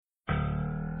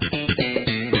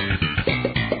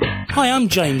Hi, I'm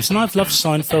James, and I've loved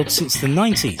Seinfeld since the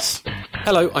 90s.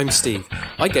 Hello, I'm Steve.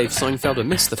 I gave Seinfeld a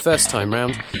miss the first time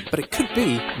round, but it could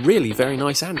be really very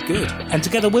nice and good. And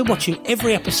together we're watching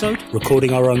every episode,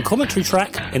 recording our own commentary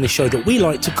track in the show that we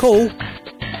like to call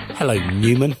Hello,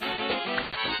 Newman.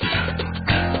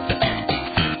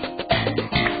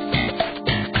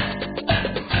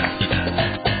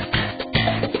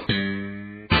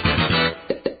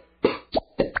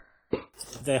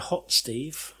 They're hot,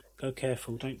 Steve. Go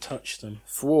careful, don't touch them.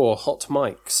 4 hot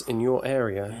mics in your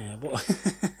area. Yeah, what?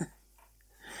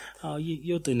 Oh,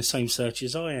 you're doing the same search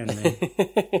as I am then.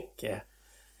 Yeah.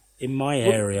 In my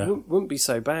area. Wouldn't be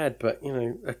so bad, but, you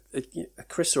know, a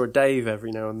Chris or a Dave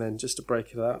every now and then, just to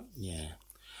break it up. Yeah.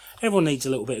 Everyone needs a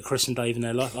little bit of Chris and Dave in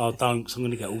their life. Oh, don't, because I'm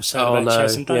going to get all sad about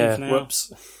Chess and Dave now.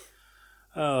 Whoops.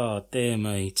 Oh, dear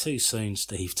me. Too soon,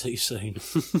 Steve, too soon.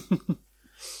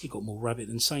 You've got more Rabbit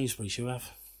than Sainsbury's, you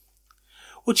have.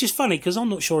 Which is funny, because I'm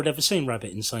not sure I'd ever seen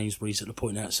Rabbit in Sainsbury's at the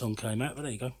point that song came out, but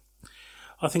there you go.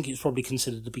 I think it's probably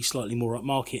considered to be slightly more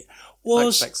upmarket. I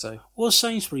expect so. Was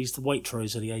Sainsbury's the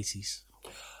Waitrose of the 80s?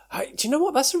 Do you know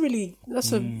what? That's a really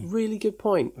good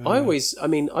point. I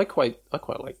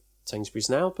quite like Sainsbury's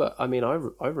now, but I mean,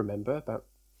 I remember about,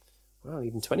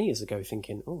 even 20 years ago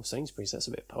thinking, oh, Sainsbury's, that's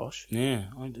a bit posh. Yeah.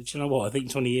 Do you know what? I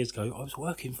think 20 years ago, I was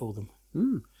working for them.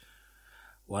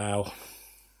 Wow.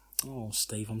 Oh,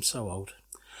 Steve, I'm so old.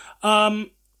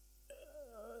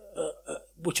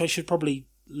 Which I should probably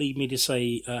lead me to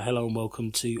say hello and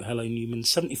welcome to Hello Newman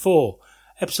 74.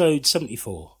 Episode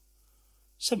 74.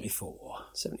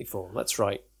 74, that's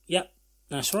right. Yep,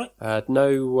 that's right.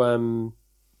 No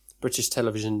British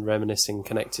television reminiscing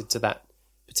connected to that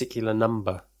particular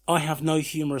number. I have no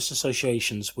humorous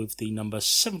associations with the number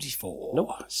 74.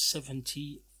 Nope.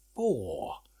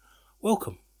 74.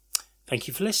 Welcome. Thank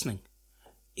you for listening.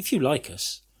 If you like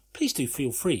us, please do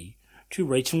feel free to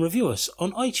rate and review us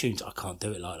on iTunes. I can't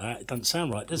do it like that. It doesn't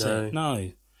sound right, does it?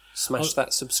 No. Smash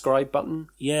that subscribe button.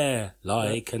 Yeah,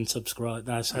 and subscribe.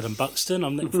 That's Adam Buxton.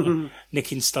 I'm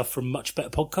nicking stuff from much better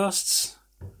podcasts.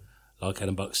 Like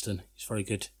Adam Buxton. It's very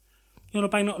good. You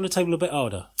want to bang that on the table a bit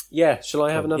harder? Yeah, shall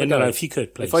I have another go? No, if you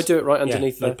could, please. If I do it right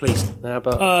underneath there. No, please. How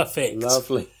about perfect.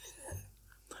 Lovely.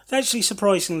 It actually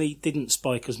surprisingly didn't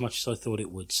spike as much as I thought it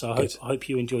would. So I hope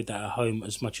you enjoyed that at home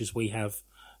as much as we have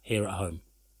here at home.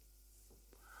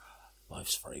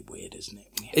 Life's very weird, isn't it?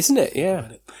 Isn't it?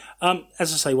 Yeah.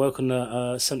 As I say, welcome to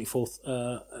 74th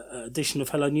edition of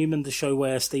Hello Newman, the show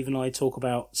where Steve and I talk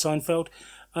about Seinfeld.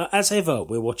 As ever,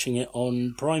 we're watching it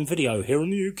on Prime Video here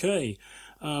in the UK.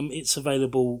 It's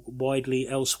available widely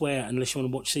elsewhere, unless you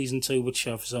want to watch Season 2, which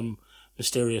for some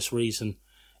mysterious reason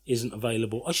isn't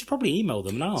available. I should probably email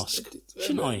them and ask,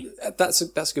 shouldn't I? That's a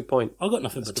good point. I've got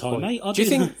nothing but time, mate. Do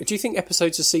you think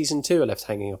episodes of Season 2 are left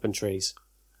hanging up in trees?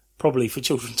 Probably for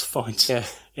children to find.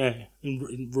 Yeah.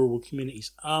 In rural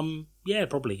communities. Yeah,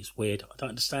 probably. It's weird. I don't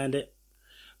understand it.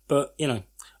 But, you know,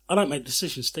 I don't make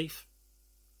decisions, Steve.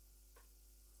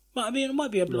 I mean, it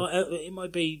might be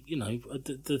you know,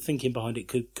 the thinking behind it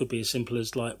could be as simple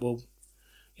as like, well,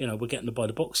 you know, we're getting to buy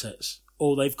the box sets,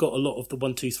 or they've got a lot of the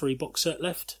 1, 2, 3 box set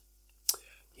left.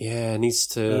 Yeah, needs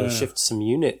to shift some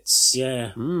units.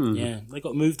 Yeah, yeah, they got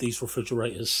to move these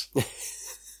refrigerators.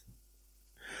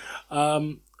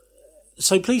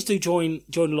 So please do join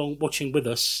along watching with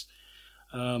us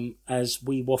as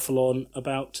we waffle on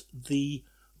about the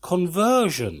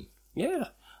conversion. Yeah,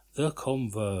 the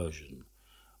conversion.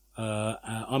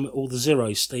 I'm at all the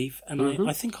zeros, Steve, and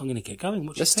I think I'm going to get going.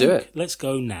 Let's do it. Let's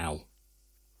go now.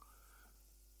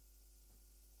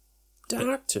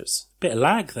 Doctors. Bit of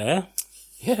lag there.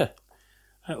 Yeah.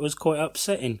 That was quite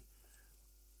upsetting.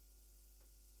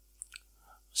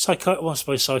 I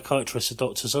suppose psychiatrists are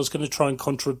doctors. I was going to try and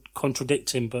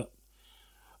contradict him, but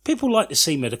people like to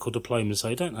see medical diplomas,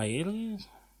 though, don't they?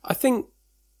 I think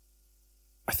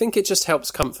it just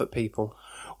helps comfort people.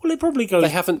 Well, it probably goes. They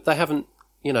haven't,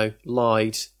 you know,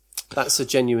 lied. That's a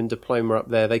genuine diploma up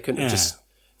there. They couldn't have just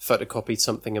photocopied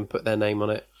something and put their name on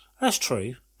it. That's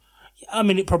true. I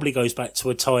mean, it probably goes back to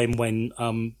a time when,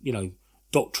 you know,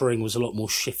 doctoring was a lot more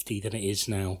shifty than it is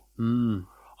now.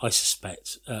 I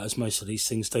suspect, as most of these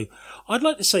things do. I'd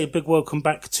like to say a big welcome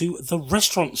back to the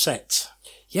restaurant set.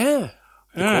 Yeah.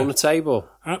 The corner table.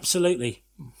 Absolutely.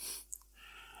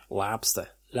 Labster.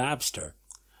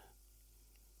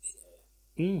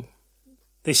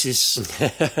 This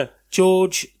is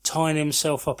George tying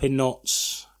himself up in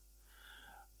knots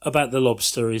about the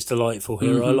lobster is delightful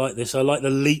here. I like this. I like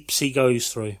the leaps he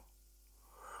goes through.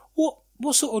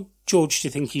 What sort of George do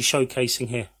you think he's showcasing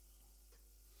here?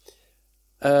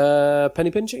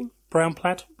 Penny pinching? Brown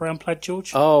plaid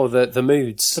George. Oh, the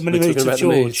moods. The many We're moods talking of about the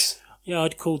George. moods. Yeah,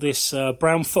 I'd call this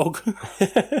brown fog.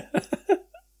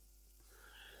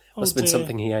 Must have been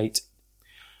something he ate.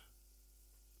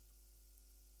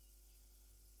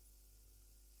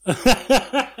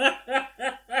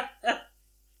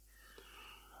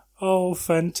 Oh,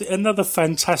 another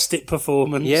fantastic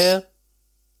performance. Yeah.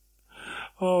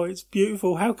 Oh, it's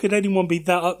beautiful. How could anyone be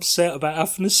that upset about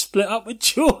having to split up with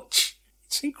George?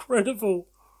 It's incredible.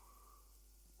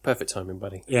 Perfect timing,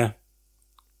 buddy. Yeah.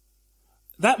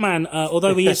 That man,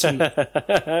 although he isn't...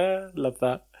 Love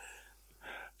that.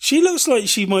 She looks like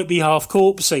she might be half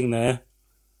corpsing there.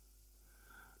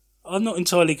 I'm not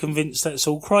entirely convinced that's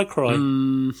all cry.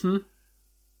 Mm-hmm.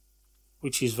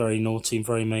 Which is very naughty and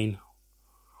very mean.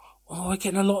 Oh, we're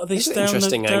getting a lot of this It's an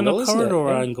interesting down angle, the isn't it? corridor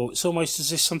Yeah. angle. It's almost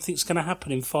as if something's going to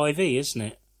happen in 5e, isn't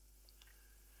it?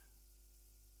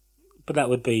 But that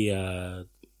would be...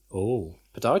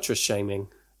 Podiatrist shaming.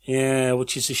 Yeah,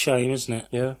 which is a shame, isn't it?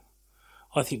 Yeah.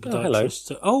 I think Oh, hello.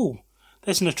 podiatrists... Oh,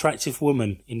 there's an attractive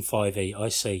woman in 5e, I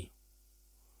see.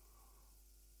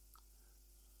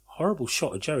 Horrible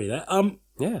shot of Jerry there.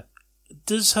 Yeah.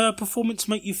 Does her performance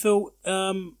make you feel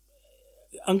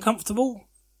uncomfortable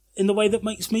in the way that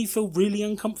makes me feel really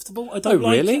uncomfortable? I don't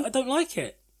like really? it. I don't like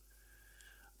it.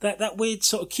 That weird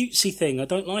sort of cutesy thing, I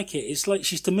don't like it. It's like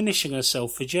she's diminishing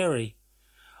herself for Jerry.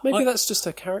 Maybe that's just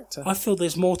her character. I feel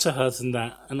there's more to her than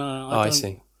that, and I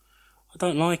see. I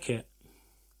don't like it.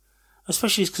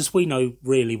 Especially because we know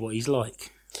really what he's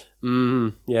like.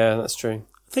 Yeah, that's true.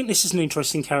 I think this is an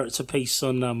interesting character piece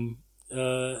on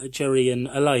Jerry and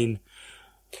Elaine.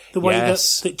 The way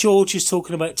that George is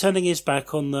talking about turning his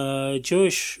back on the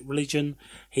Jewish religion,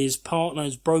 his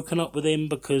partner's broken up with him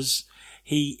because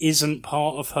he isn't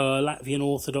part of her Latvian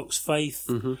Orthodox faith.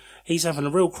 Mm-hmm. He's having a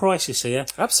real crisis here.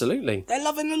 Absolutely. They're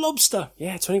loving the lobster.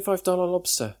 Yeah, $25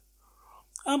 lobster.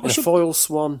 And a foil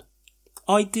swan.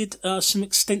 I did some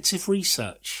extensive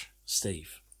research,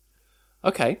 Steve.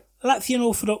 Okay. Latvian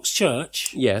Orthodox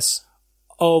Church. Yes.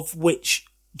 Of which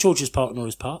George's partner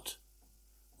is part.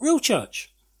 Real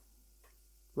church.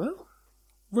 Well.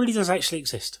 Really does actually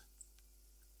exist.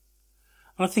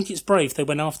 And I think it's brave they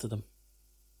went after them.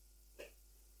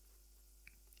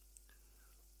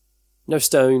 No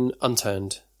stone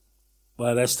unturned.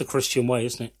 Well, that's the Christian way,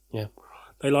 isn't it? Yeah.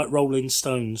 They like rolling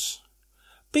stones.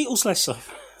 Beatles less so.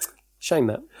 Shame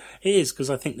that. It is, because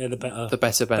I think they're the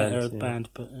better band. band,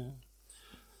 but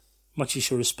much as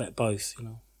you respect both, you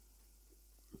know.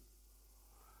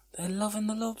 They're loving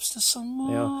the lobster so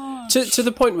much. To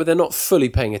the point where they're not fully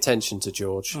paying attention to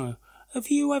George. No. Have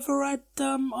you ever had...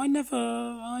 I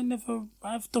never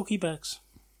have doggy bags.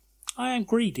 I am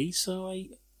greedy, so I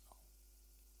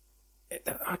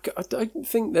don't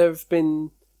think there have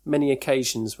been many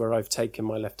occasions where I've taken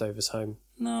my leftovers home.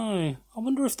 No. I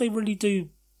wonder if they really do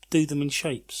them in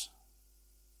shapes.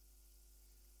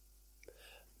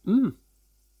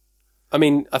 I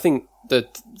mean, I think the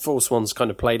false one's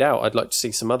kind of played out. I'd like to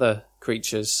see some other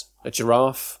creatures. A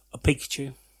giraffe. A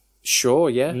Pikachu. Sure,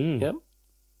 yeah. Yeah.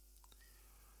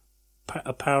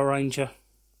 A Power Ranger.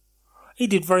 He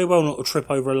did very well not to trip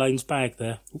over Elaine's bag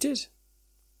there. He did.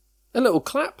 A little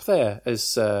clap there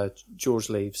as George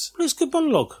leaves. Well, it's a good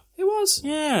monologue. It was.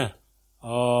 Yeah.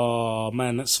 Oh,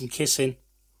 man, that's some kissing.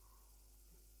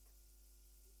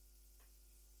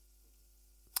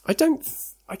 I don't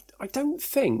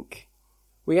think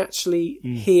we actually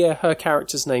hear her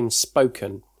character's name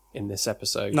spoken in this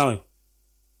episode. No,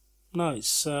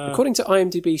 it's... According to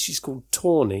IMDb, she's called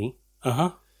Tawny.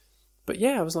 Uh-huh. But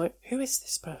yeah, I was like, who is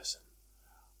this person?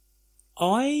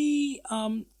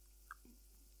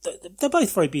 They're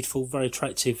both very beautiful, very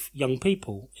attractive young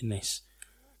people in this.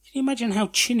 Can you imagine how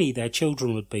chinny their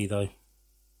children would be, though?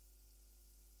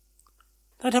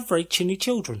 They'd have very chinny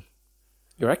children.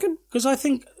 You reckon? Because I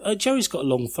think Joey's got a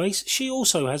long face. She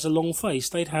also has a long face.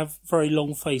 They'd have very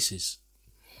long faces.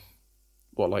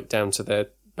 What, like down to their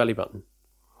belly button?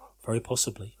 Very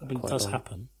possibly. I mean, it does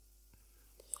happen.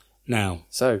 Now.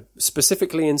 So,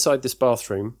 specifically inside this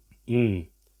bathroom,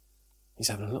 he's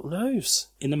having a little nose.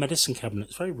 In the medicine cabinet.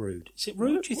 It's very rude. Is it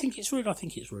rude? Do you think it's rude? I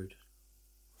think it's rude.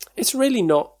 It's really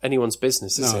not anyone's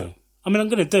business, is it? I mean, I'm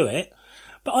going to do it,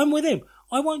 but I'm with him.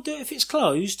 I won't do it if it's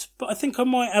closed, but I think I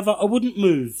might have I wouldn't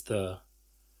move the...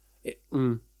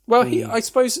 Well, I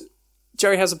suppose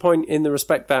Jerry has a point in the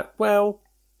respect that, well,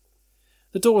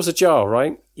 the door was ajar,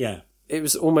 right? Yeah. It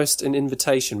was almost an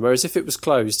invitation, whereas if it was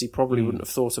closed, he probably wouldn't have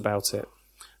thought about it.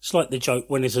 It's like the joke,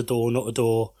 when it's a door, not a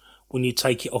door, when you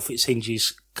take it off its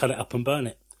hinges, cut it up and burn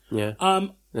it. Yeah.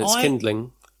 It's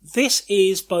kindling. This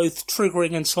is both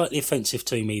triggering and slightly offensive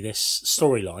to me, this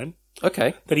storyline.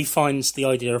 Okay. that he finds the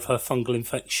idea of her fungal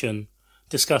infection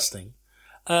disgusting.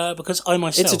 Because I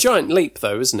myself... It's a giant leap,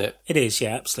 though, isn't it? It is,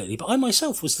 yeah, absolutely. But I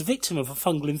myself was the victim of a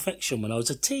fungal infection when I was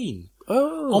a teen.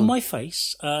 Oh. On my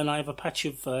face, and I have a patch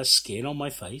of skin on my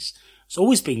face. It's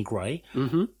always been grey,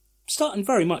 starting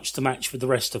very much to match with the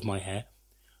rest of my hair.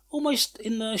 Almost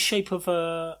in the shape of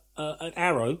an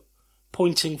arrow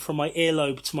pointing from my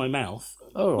earlobe to my mouth.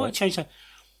 Oh, Might right. change that.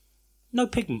 No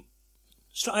pigment.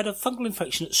 So I had a fungal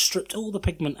infection that stripped all the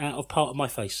pigment out of part of my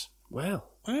face. Wow.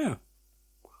 Yeah.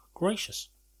 Gracious.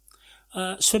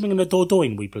 Swimming in the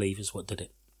Dordogne, we believe, is what did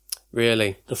it.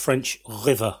 Really? The French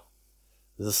river.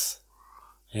 Ugh.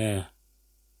 Yeah.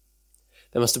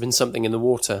 There must have been something in the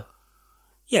water.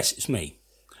 Yes, it's me.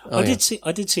 Oh,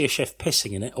 I did see a chef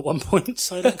pissing in it at one point,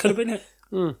 so that could have been it.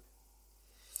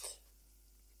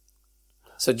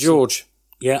 So, George,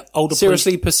 Yeah, older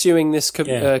seriously pursuing this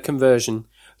conversion.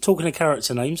 Talking of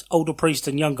character names, older priest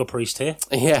and younger priest here.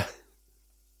 Yeah.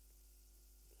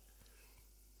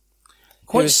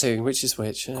 Quite Who's who? Which is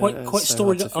which? Quite so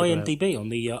storied hard to figure out. IMDb on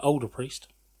the older priest.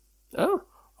 Oh,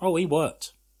 Oh, he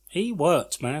worked. He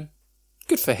worked, man.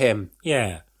 good for him.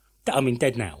 Yeah. I mean,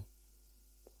 dead now.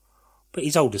 But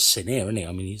he's old as sin here, isn't he?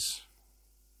 I mean, he's...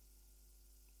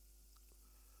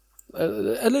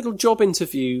 A little job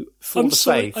interview for the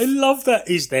faith. I love that.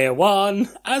 Is there one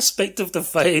aspect of the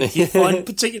faith you find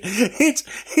particular?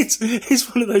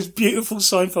 It's one of those beautiful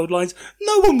Seinfeld lines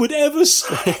no one would ever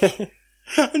say,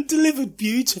 and delivered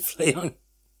beautifully.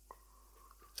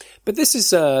 But this is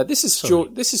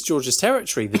George's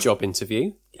territory. The job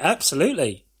interview.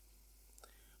 Absolutely.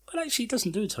 But actually, he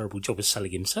doesn't do a terrible job of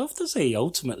selling himself, does he?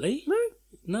 Ultimately,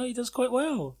 no, he does quite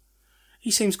well. He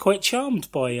seems quite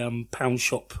charmed by Pound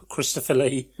Shop Christopher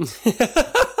Lee.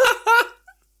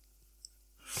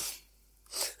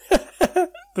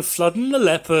 The Flood and the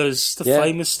Lepers, the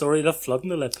famous story of the Flood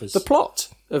and the Lepers. The plot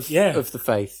of the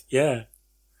faith. Yeah.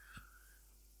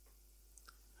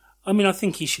 I mean, I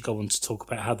think he should go on to talk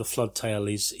about how the flood tale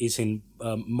is in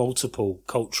multiple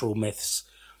cultural myths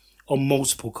on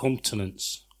multiple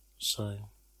continents. So,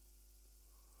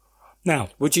 now,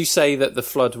 Would you say that the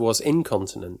flood was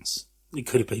incontinence? it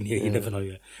could have been, yeah, you never know,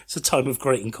 yeah. It's a time of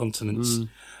great incontinence.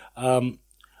 When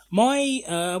I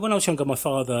was younger, my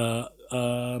father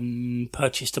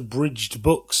purchased abridged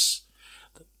books.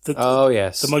 Oh,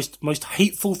 yes. The most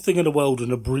hateful thing in the world,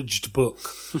 an abridged book.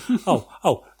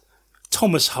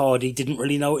 Thomas Hardy didn't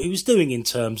really know what he was doing in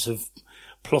terms of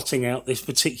plotting out this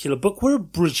particular book. We'll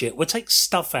abridge it. We'll take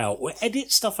stuff out. We'll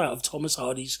edit stuff out of Thomas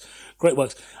Hardy's great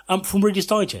works from Reader's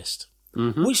Digest,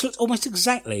 which looks almost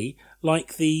exactly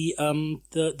like the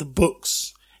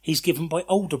books he's given by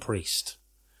Older Priest.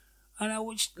 And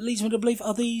which leads me to believe,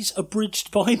 are these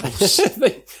abridged Bibles?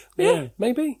 yeah,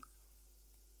 maybe.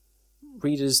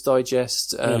 Reader's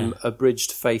Digest,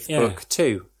 abridged faith book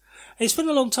 2. It's been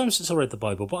a long time since I read the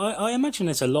Bible, but I imagine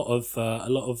there's a lot of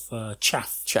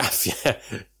chaff. Chaff, yeah.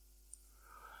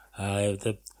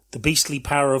 The beastly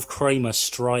power of Kramer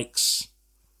strikes.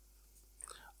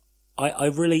 I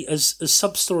really, as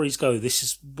sub stories go, this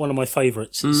is one of my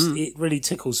favourites. It really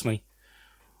tickles me.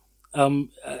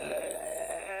 Kramer,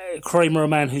 a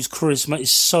man whose charisma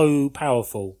is so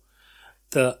powerful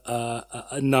that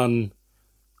a nun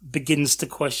begins to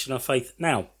question her faith.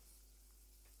 Now,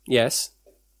 yes.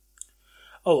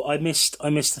 Oh, I missed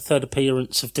the third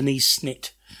appearance of Denise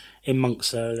Snitt in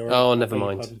Monks earlier. Oh, never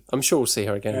mind. I'm sure we'll see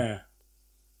her again. Yeah.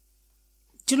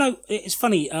 Do you know, it's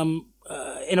funny,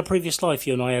 in a previous life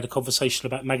you and I had a conversation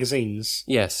about magazines.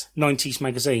 Yes. 90s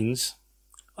magazines.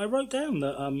 I wrote down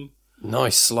that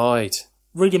nice slide.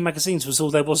 Reading magazines was all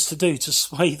there was to do to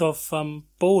swathe off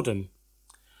boredom.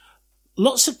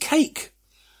 Lots of cake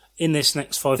in this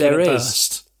next 5-minute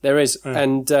burst. There is.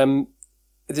 And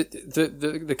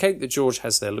the cake that George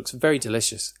has there looks very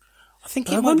delicious. I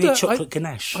think it might be a chocolate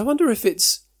ganache. I wonder if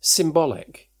it's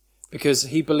symbolic, because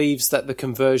he believes that the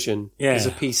conversion is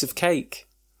a piece of cake.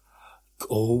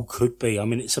 Oh, could be. I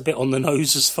mean, it's a bit on the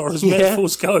nose as far as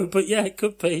metaphors go, but yeah, it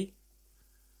could be.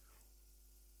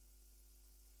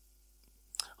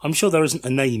 I'm sure there isn't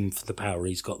a name for the power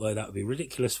he's got, though. That would be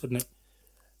ridiculous, wouldn't it?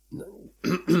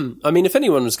 I mean, if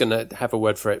anyone was going to have a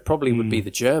word for it, probably would be the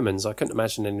Germans. I couldn't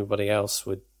imagine anybody else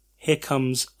would. Here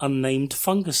comes unnamed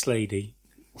fungus lady.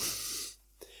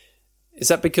 Is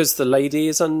that because the lady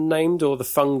is unnamed, or the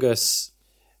fungus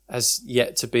has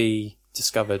yet to be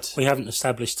discovered? We haven't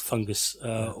established the fungus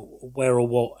where or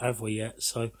what, have we yet?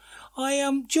 So, I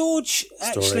am George.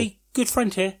 Actually, good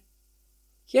friend here.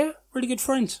 Yeah, really good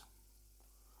friend.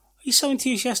 He's so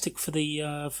enthusiastic for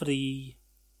the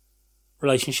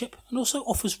relationship, and also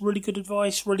offers really good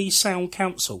advice, really sound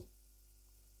counsel.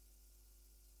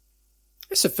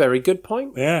 It's a very good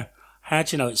point. Yeah. How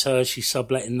do you know it's hers? She's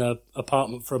subletting the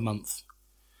apartment for a month.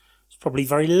 There's probably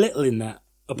very little in that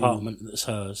apartment that's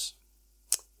hers.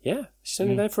 Yeah, she's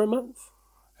only there for a month.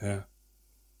 Yeah.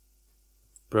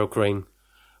 Brill cream.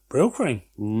 Brill cream.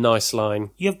 Nice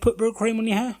line. You ever put brill cream on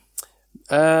your hair?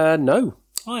 No.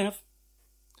 I have.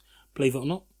 Believe it or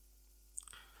not.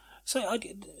 So,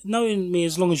 knowing me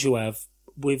as long as you have,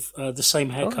 with the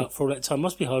same haircut for all that time,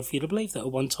 must be hard for you to believe that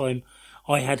at one time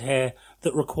I had hair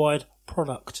that required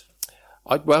product.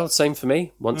 Well, same for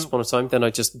me. Once upon a time, then I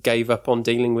just gave up on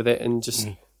dealing with it and just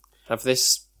have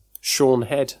this shorn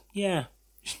head. Yeah.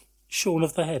 Shorn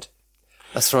of the head.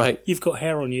 That's right. You've got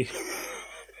hair on you.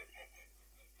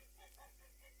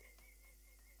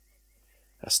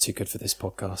 That's too good for this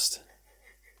podcast.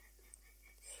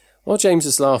 While James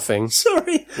is laughing...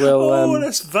 Sorry. Well,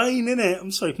 that's vain, isn't it?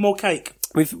 I'm sorry. More cake.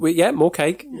 More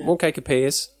cake. Yeah. More cake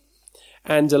appears.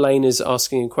 And Elaine is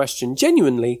asking a question,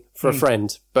 genuinely, for a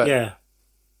friend. But yeah.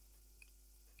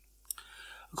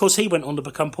 Of course, he went on to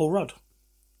become Paul Rudd.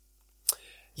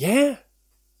 Yeah.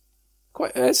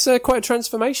 It's quite a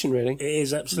transformation, really. It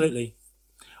is, absolutely.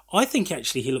 I think,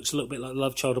 actually, he looks a little bit like the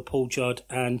love child of Paul Judd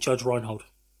and Judge Reinhold.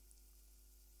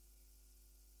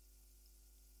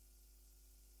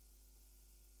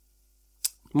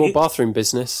 More bathroom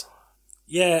business.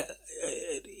 Yeah,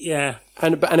 yeah.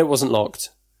 And it wasn't locked.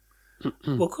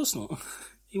 Well, of course not.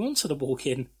 He wants her to walk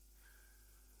in.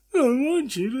 I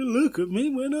want you to look at me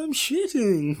when I'm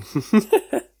shitting.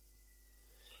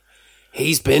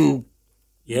 He's been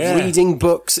reading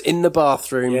books in the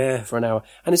bathroom for an hour.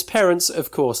 And his parents,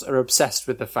 of course, are obsessed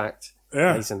with the fact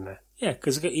that he's in there. Yeah,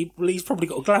 because he's probably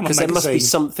got a glamour magazine. Because there must be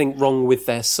something wrong with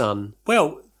their son.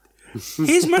 Well,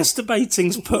 his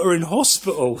masturbating's put her in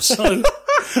hospital, so...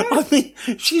 I mean,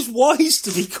 she's wise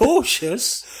to be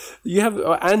cautious. You have,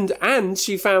 and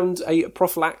she found a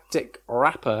prophylactic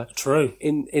wrapper. True.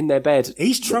 In their bed.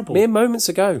 He's trouble. Mere moments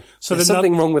ago. So there's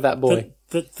something wrong with that boy.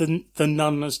 The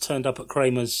nun has turned up at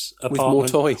Kramer's apartment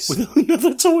with more toys, with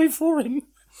another toy for him.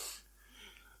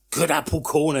 Good apple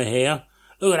corner here.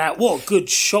 Look at that! What a good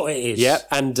shot it is. Yeah,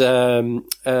 and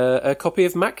a copy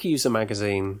of Mac User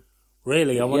magazine.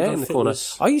 Really? I wonder in the corner.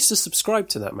 I used to subscribe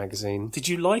to that magazine. Did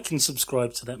you like and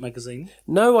subscribe to that magazine?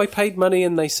 No, I paid money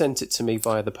and they sent it to me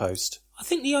via the post. I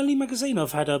think the only magazine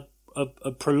I've had a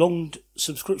prolonged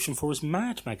subscription for is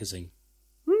Mad magazine.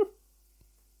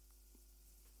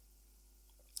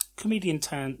 Comedian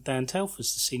Dan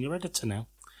Telfer's the senior editor now.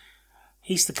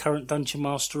 He's the current dungeon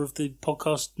master of the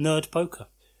podcast Nerd Poker.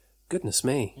 Goodness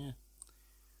me. Yeah.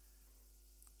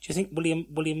 Do you think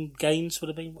William Gaines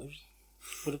would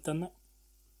have done that?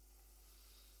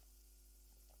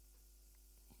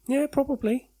 Yeah,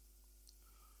 probably.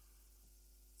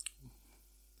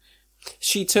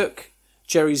 She took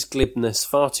Jerry's glibness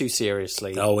far too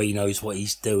seriously. Oh, he knows what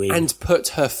he's doing. And put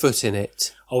her foot in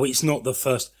it. Oh, it's not the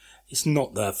first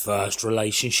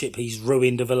relationship he's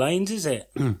ruined of Elaine's, is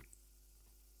it?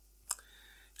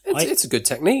 It's a good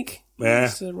technique. Yeah.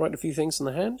 Just write a few things on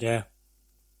the hand. Yeah.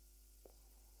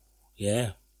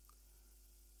 Yeah.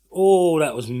 Oh,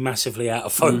 that was massively out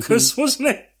of focus, wasn't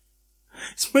it?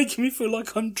 It's making me feel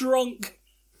like I'm drunk.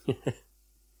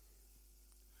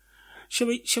 Shall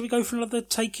we go for another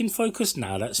take in focus?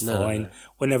 No, that's fine.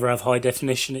 We'll never have high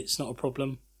definition. It's not a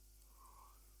problem.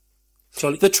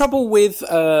 The trouble with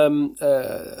that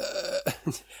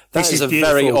is a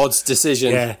beautiful. very odd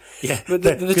decision. Yeah. But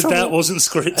that wasn't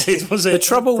scripted, was it? The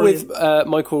trouble with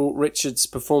Michael Richards'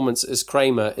 performance as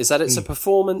Kramer is that it's a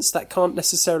performance that can't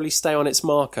necessarily stay on its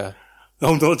marker.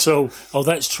 Oh, not at all. Oh,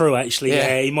 that's true, actually.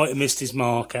 Yeah, he might have missed his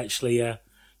mark, actually, yeah.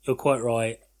 You're quite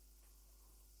right.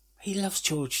 He loves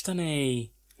George, doesn't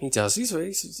he? He does.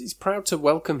 He's proud to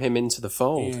welcome him into the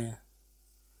fold. Yeah.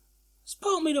 It's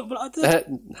part of me,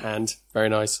 but hand. Very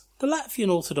nice. The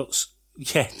Latvian Orthodox,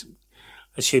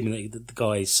 assuming that the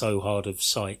guy is so hard of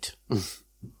sight.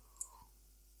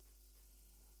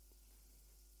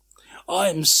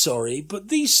 I'm sorry, but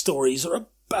these stories are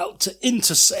about to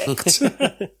intersect.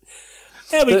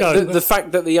 There we go. The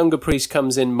fact that the younger priest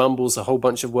comes in, mumbles a whole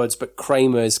bunch of words, but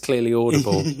Kramer is clearly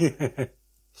audible.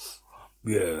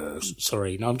 Yes.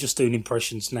 Sorry, no, I'm just doing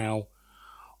impressions now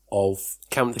of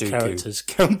Count the Dooku. Characters.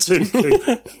 Count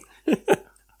Dooku.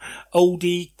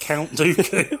 Oldie Count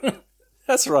Dooku.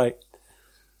 That's right.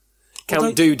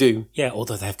 Count Doo-Doo. Yeah,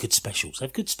 although they have good specials. They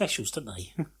have good specials, don't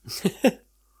they?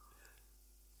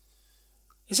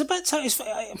 It's about time.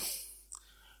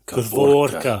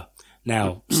 Kavorka.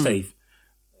 Now, Steve,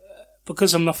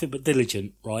 because I'm nothing but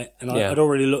diligent, right? And I'd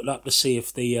already looked up to see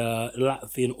if the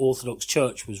Latvian Orthodox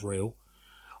Church was real.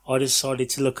 I decided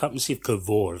to look up and see if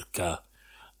Kavorka,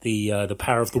 the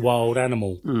power of the wild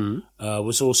animal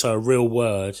was also a real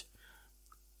word.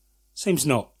 Seems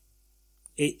not.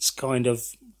 It's kind of,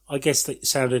 I guess that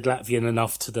sounded Latvian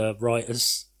enough to the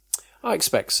writers. I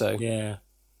expect so. Yeah.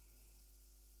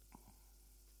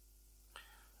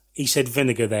 He said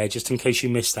vinegar there, just in case you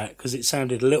missed that, because it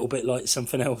sounded a little bit like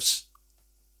something else.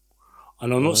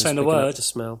 And I'm not saying the word. To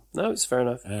smell. No, it's fair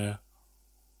enough. Yeah.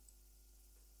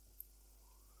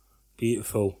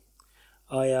 Beautiful.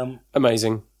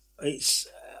 Amazing. It's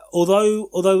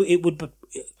although it would be,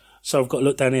 so I've got to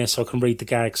look down here so I can read the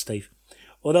gag, Steve.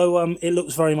 Although it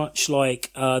looks very much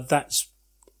like that's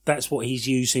what he's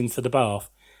using for the bath.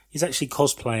 He's actually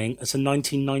cosplaying as a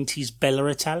 1990s Bella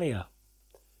Italia.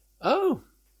 Oh.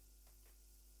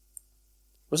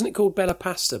 Wasn't it called Bella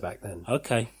Pasta back then?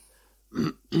 Okay.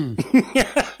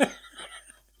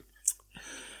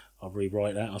 I'll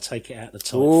rewrite that. I'll take it out the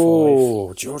top 5.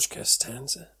 Oh, George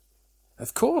Costanza.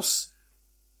 Of course.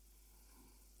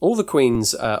 All the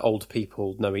Queen's old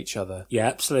people know each other. Yeah,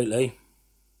 absolutely.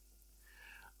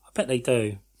 I bet they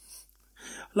do.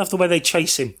 I love the way they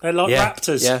chase him. They're like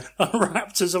raptors. Yeah.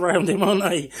 Raptors around him, aren't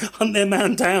they? Hunt their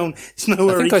man down. It's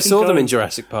nowhere I think I saw them in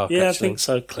Jurassic Park, Yeah, actually. I think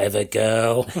so. Clever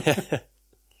girl.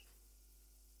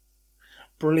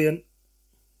 Brilliant.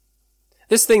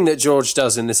 This thing that George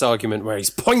does in this argument where he's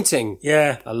pointing.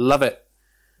 Yeah. I love it.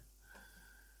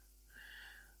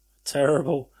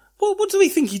 Terrible. Well, what do we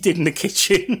think he did in the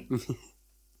kitchen?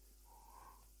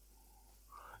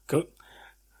 Go.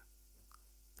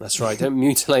 That's right. Don't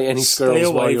mutilate any squirrels Stay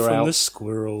away while you're from out. the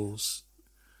squirrels.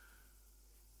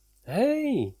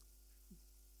 Hey.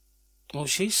 Oh,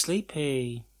 she's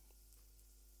sleepy.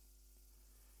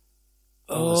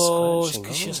 Oh, it's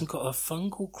because she hasn't got her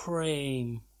fungal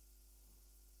cream.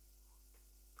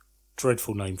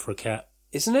 Dreadful name for a cat.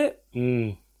 Isn't it?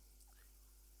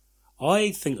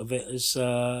 I think of it as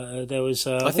there was.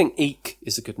 I think Eek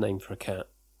is a good name for a cat.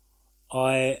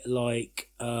 I like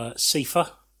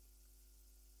Sifa.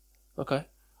 Okay.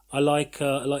 I like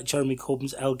Jeremy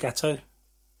Corbyn's El Gato.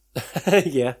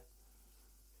 Yeah.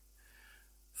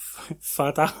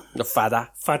 Fada. The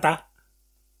Fada. Fada.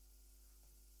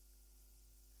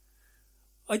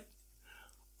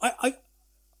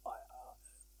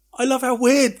 I love how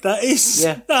weird that is.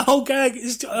 Yeah. That whole gag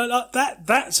is like that.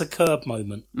 That's a curb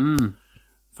moment.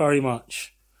 Very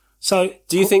much. So,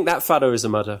 do you think that Fada is a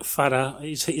mudder? Fada.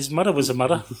 His mother was a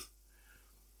mother.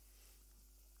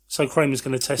 So Kramer's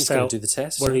going to test He's out do the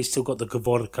test. whether he's still got the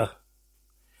Gavorka.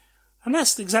 And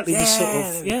that's exactly the sort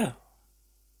of... Yeah.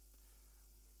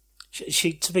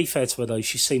 She, to be fair to her, though,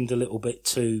 she seemed a little bit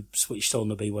too switched on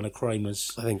to be one of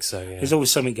Kramer's. I think so, yeah. There's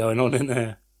always something going on in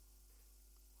there.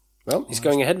 Well, he's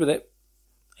going ahead with it.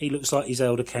 He looks like he's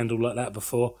held a candle like that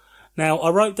before. Now,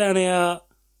 I wrote down here...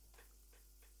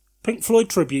 Pink Floyd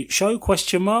tribute show,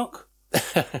 question mark.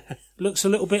 Looks a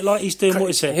little bit like he's doing, what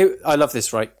is it? I love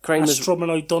this, right? Kramer's...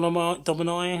 Astromino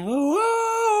Domini.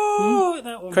 Oh,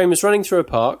 that one. Kramer's running through a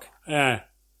park. Yeah.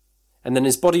 And then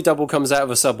his body double comes out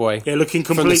of a subway. Yeah, looking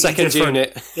completely from the second different.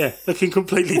 unit. Yeah, looking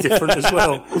completely different as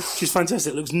well. Which is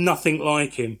fantastic. Looks nothing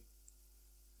like him.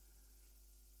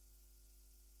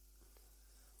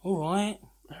 All right.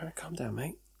 Calm down,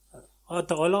 mate.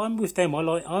 I'm with them.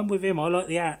 I'm with him. I like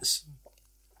the hats.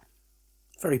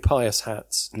 Very pious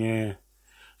hats. Yeah.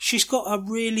 She's got a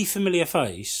really familiar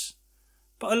face,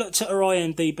 but I looked at her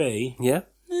IMDb. Yeah?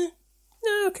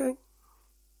 Yeah, okay.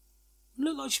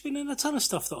 Looked like she's been in a ton of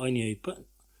stuff that I knew, but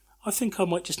I think I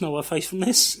might just know her face from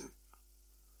this.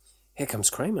 Here comes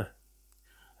Kramer.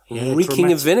 Yeah,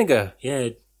 reeking of vinegar. Yeah,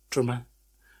 drama.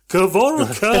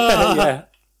 Kavorka! Yeah.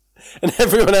 And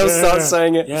everyone else starts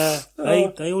saying it. Yeah,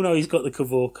 they all know he's got the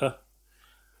Kavorka.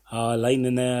 Laying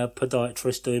in there,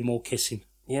 podiatrist doing more kissing.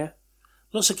 Yeah.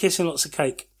 Lots of kissing, lots of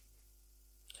cake.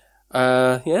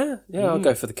 Yeah, I'll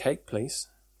go for the cake, please.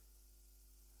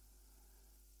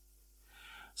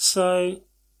 So,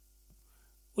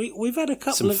 we've had a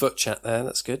couple Some of... foot chat there,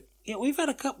 that's good. Yeah, we've had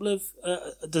a couple of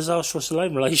disastrous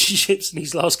alone relationships in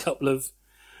these last couple of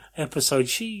episodes.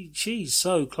 She's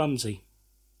so clumsy.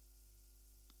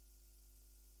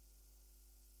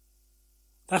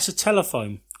 That's a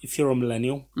telephone, if you're a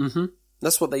millennial. Mm-hmm.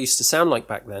 That's what they used to sound like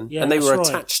back then. Yeah, and they were right.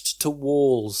 attached to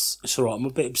walls. It's all right. I'm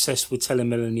a bit obsessed with telling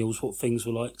millennials what things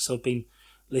were like, so I've been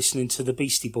listening to the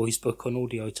Beastie Boys book on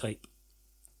audio tape.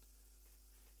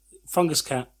 Fungus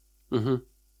Cat. Mm-hmm.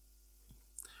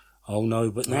 Oh,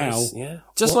 no, but Nice, now... Yeah.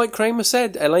 Just like Kramer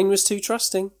said, Elaine was too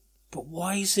trusting. But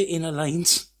why is it in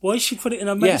Elaine's... Why did she put it in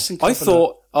her medicine I cabinet?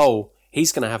 thought,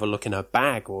 he's going to have a look in her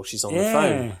bag while she's on the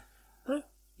phone.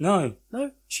 No.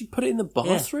 No, she put it in the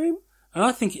bathroom? And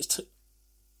I think it's...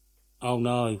 Oh,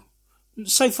 no.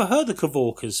 So for her, the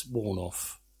Kavorka's worn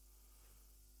off.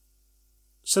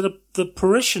 So the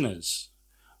parishioners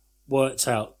worked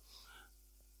out.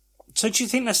 So do you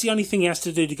think that's the only thing he has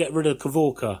to do to get rid of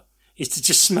Kavorka, is to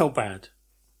just smell bad?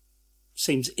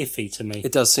 Seems iffy to me.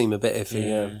 It does seem a bit iffy,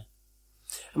 yeah.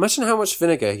 Imagine how much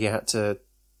vinegar he had to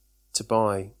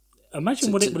buy.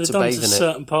 Imagine what it would have done to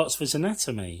certain parts of his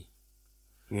anatomy.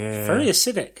 Yeah. Very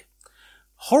acidic.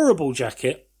 Horrible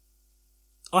jacket.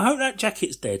 I hope that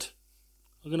jacket's dead.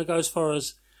 I'm going to go as far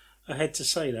as ahead to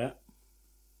say that.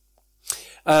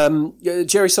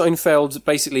 Jerry Seinfeld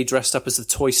basically dressed up as the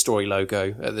Toy Story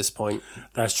logo at this point.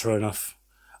 That's true enough.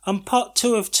 Part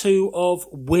 2 of 2 of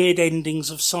weird endings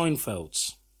of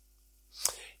Seinfeld's.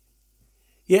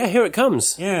 Yeah, here it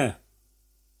comes. Yeah.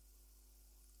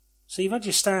 So you've had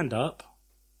your stand-up,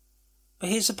 but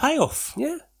here's the payoff.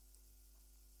 Yeah.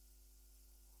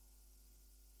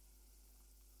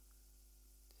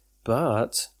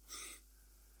 But...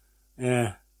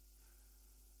 Yeah.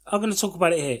 I'm going to talk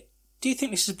about it here. Do you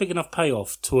think this is a big enough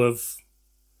payoff to have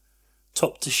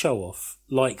topped the show off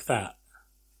like that?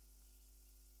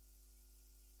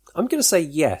 I'm going to say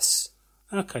yes.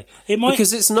 Okay. It might...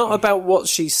 Because it's not about what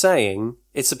she's saying,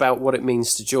 it's about what it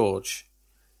means to George.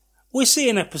 We'll see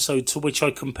an episode to which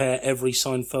I compare every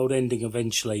Seinfeld ending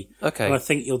eventually. Okay. And I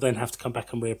think you'll then have to come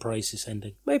back and reappraise this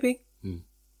ending. Maybe.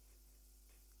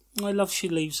 I love she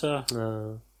leaves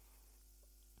her.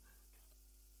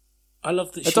 I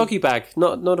love that a doggy bag,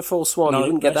 not a full swan. You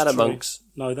wouldn't get that at true. Monks.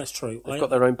 No, that's true. They've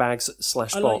got their own bags /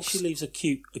 box. I like she leaves a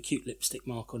cute lipstick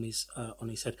mark on his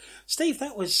head. Steve,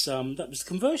 that was the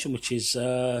Conversion, which is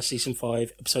season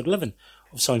 5, episode 11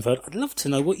 of Seinfeld. I'd love to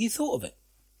know what you thought of it.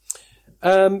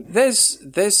 There's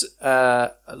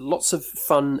lots of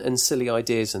fun and silly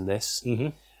ideas in this.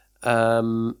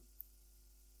 Mm-hmm.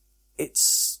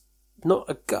 It's not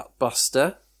a gut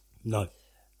buster. No.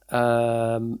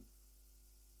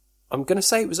 I'm going to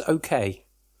say it was okay.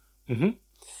 Mm-hmm.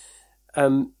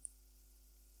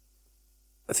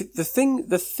 I think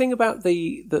the thing about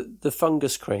the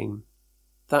fungus cream,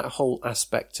 that whole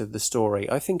aspect of the story,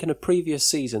 I think in a previous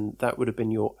season that would have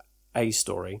been your A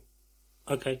story.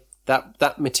 Okay.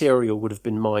 That material would have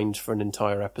been mined for an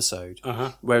entire episode.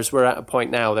 Uh-huh. Whereas we're at a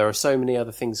point now, there are so many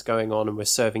other things going on and we're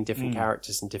serving different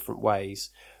characters in different ways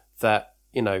that,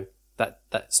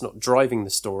 that's not driving the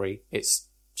story, it's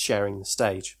sharing the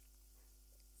stage.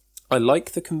 I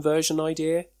like the conversion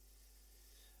idea.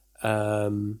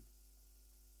 The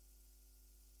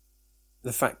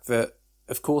fact that,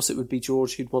 of course, it would be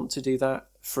George who'd want to do that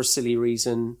for a silly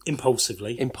reason.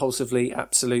 Impulsively,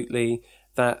 absolutely.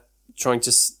 That trying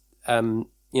to,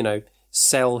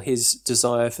 sell his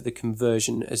desire for the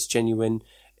conversion as genuine.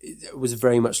 It was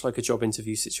very much like a job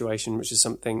interview situation, which is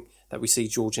something that we see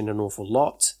George in an awful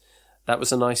lot. That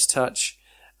was a nice touch.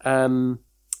 I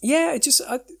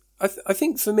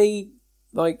think for me,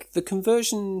 like, the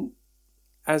conversion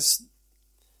as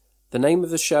the name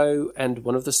of the show and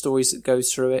one of the stories that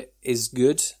goes through it is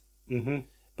good. Mm-hmm.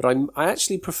 But I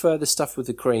actually prefer the stuff with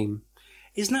the cream.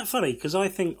 Isn't that funny? Because I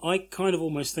kind of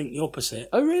almost think the opposite.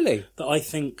 Oh, really? That I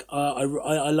think I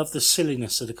love the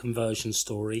silliness of the conversion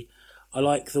story. I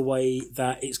like the way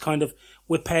that it's kind of,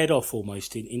 we're paired off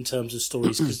almost in terms of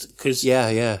stories. Because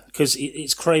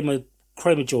it's Kramer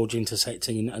George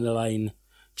intersecting and Elaine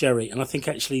Jerry. And I think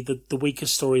actually the weaker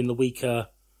story and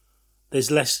there's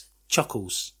less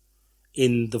chuckles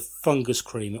in the fungus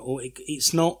cream. Or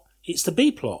it's the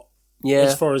B plot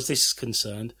as far as this is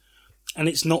concerned. And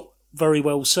it's not very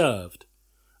well served,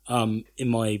 in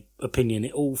my opinion.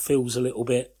 It all feels a little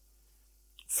bit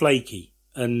flaky,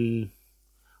 and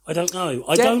I don't know.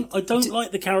 I don't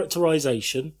like the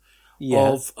characterization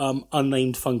of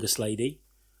unnamed fungus lady.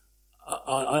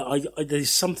 I there's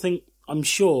something. I'm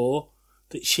sure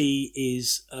that she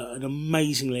is an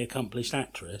amazingly accomplished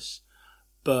actress,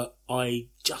 but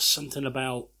something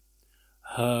about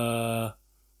her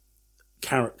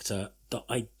character that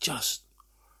I don't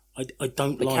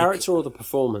like. The character or the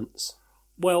performance?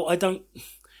 Well, I don't...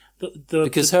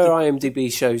 Because her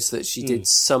IMDb shows that she did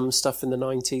some stuff in the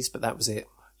 90s, but that was it.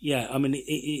 Yeah, I mean,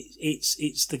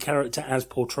 it's the character as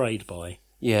portrayed by.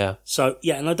 Yeah. So,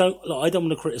 yeah, and I don't want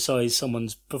to criticise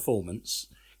someone's performance,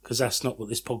 because that's not what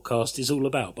this podcast is all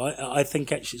about. But I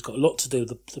think actually it's got a lot to do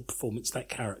with the performance, that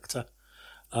character.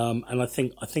 And I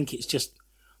think it's just...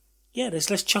 Yeah, there's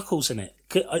less chuckles in it.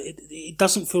 It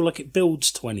doesn't feel like it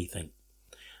builds to anything.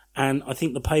 And I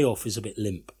think the payoff is a bit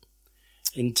limp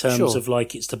in terms of,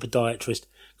 like, it's the podiatrist.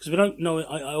 Because we don't know,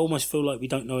 I almost feel like we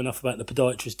don't know enough about the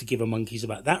podiatrist to give a monkeys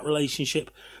about that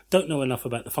relationship. Don't know enough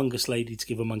about the fungus lady to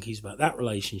give a monkeys about that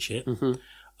relationship.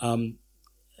 Mm-hmm.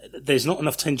 there's not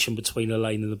enough tension between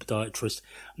Elaine and the podiatrist,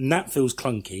 and that feels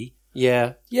clunky.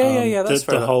 Yeah. That's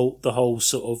fair enough. The whole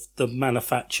sort of the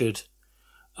manufactured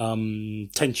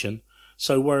tension.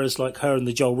 So whereas like her and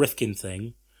the Joel Rifkin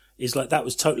thing is like that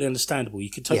was totally understandable. You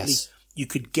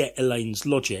could get Elaine's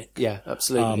logic. Yeah,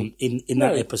 absolutely. In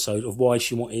that episode of why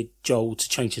she wanted Joel to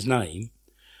change his name,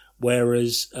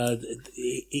 whereas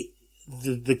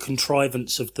the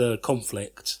contrivance of the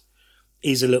conflict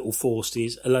is a little forced.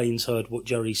 Is Elaine's heard what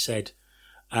Jerry said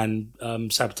and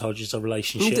sabotages a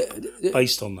relationship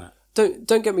based on that.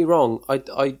 Don't get me wrong.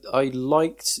 I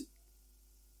liked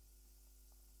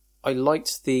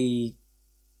the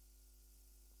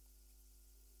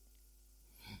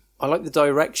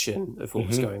direction of what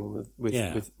was going on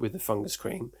with the fungus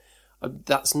cream.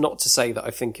 That's not to say that I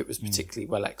think it was particularly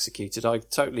well executed. I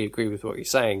totally agree with what you're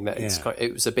saying, that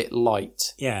it was a bit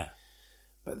light. Yeah.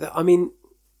 But I mean,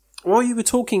 while you were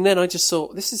talking then, I just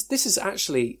thought, this is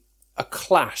actually a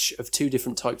clash of two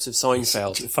different types of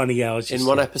Seinfeld. It's funny, yeah. In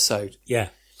one episode. Yeah.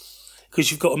 Because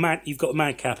you've got a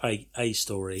Madcap A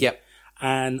story. Yep.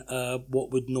 And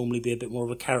what would normally be a bit more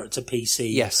of a character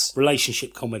PC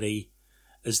relationship comedy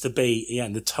as the B,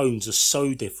 and the tones are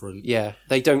so different. Yeah,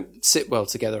 they don't sit well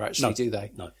together, actually, do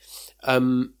they? No.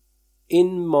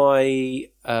 In my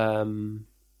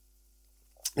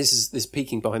this is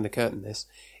peeking behind the curtain.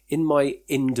 In my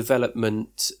in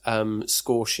development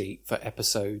score sheet for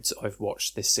episodes I've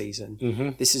watched this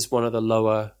season, this is one of the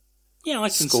lower I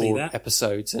can scored see that.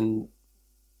 episodes, and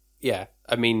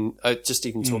I mean, just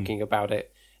even talking about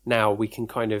it now, we can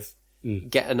kind of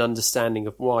get an understanding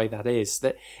of why that is.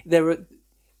 That there are.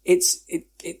 It's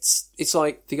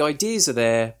like the ideas are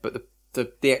there, but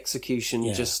the execution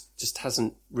just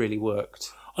hasn't really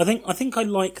worked. I think I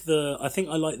like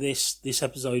this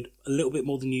episode a little bit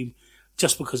more than you,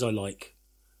 just because I like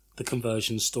the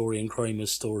conversion story and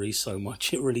Kramer's story so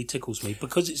much. It really tickles me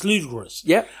because it's ludicrous.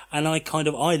 Yeah, and I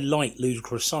like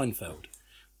ludicrous Seinfeld,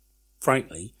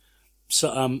 frankly.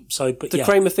 But the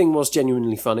Kramer thing was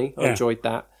genuinely funny. I enjoyed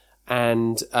that.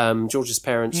 And George's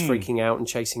parents freaking out and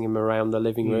chasing him around the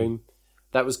living room.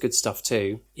 That was good stuff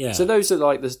too. Yeah. So those are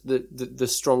like the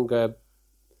stronger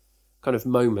kind of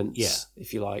moments,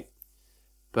 if you like.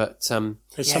 But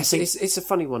it's a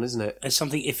funny one, isn't it? There's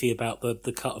something iffy about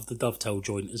the cut of the dovetail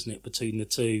joint, isn't it, between the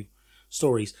two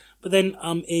stories? But then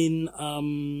in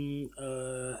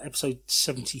episode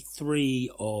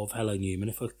 73 of Hello Newman,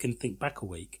 if I can think back a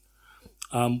week,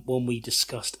 when we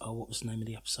discussed, what was the name of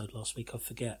the episode last week? I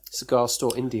forget. Cigar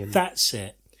Store Indian. That's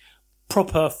it.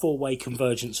 Proper four-way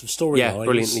convergence of storylines. Yeah,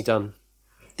 brilliantly done.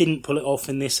 Didn't pull it off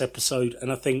in this episode,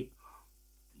 and I think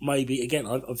maybe, again,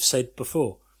 I've said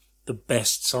before, the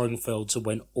best Seinfelds are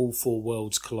when all four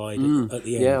worlds collide at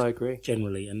the end. Yeah, I agree.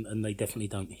 Generally, and they definitely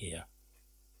don't here.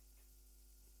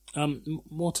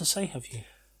 More to say, have you?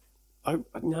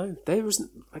 No, there wasn't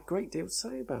a great deal to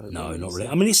say about it. No, not really.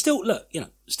 I mean, it's still,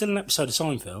 still an episode of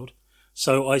Seinfeld,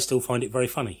 so I still find it very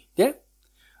funny. Yeah.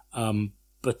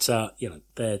 But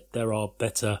there are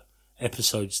better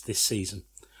episodes this season.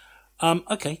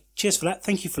 Okay, cheers for that.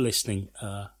 Thank you for listening,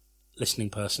 listening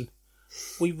person.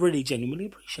 We really genuinely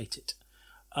appreciate it.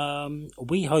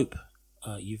 We hope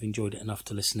you've enjoyed it enough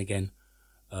to listen again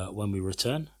when we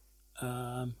return.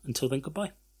 Until then,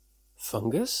 goodbye.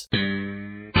 Fungus?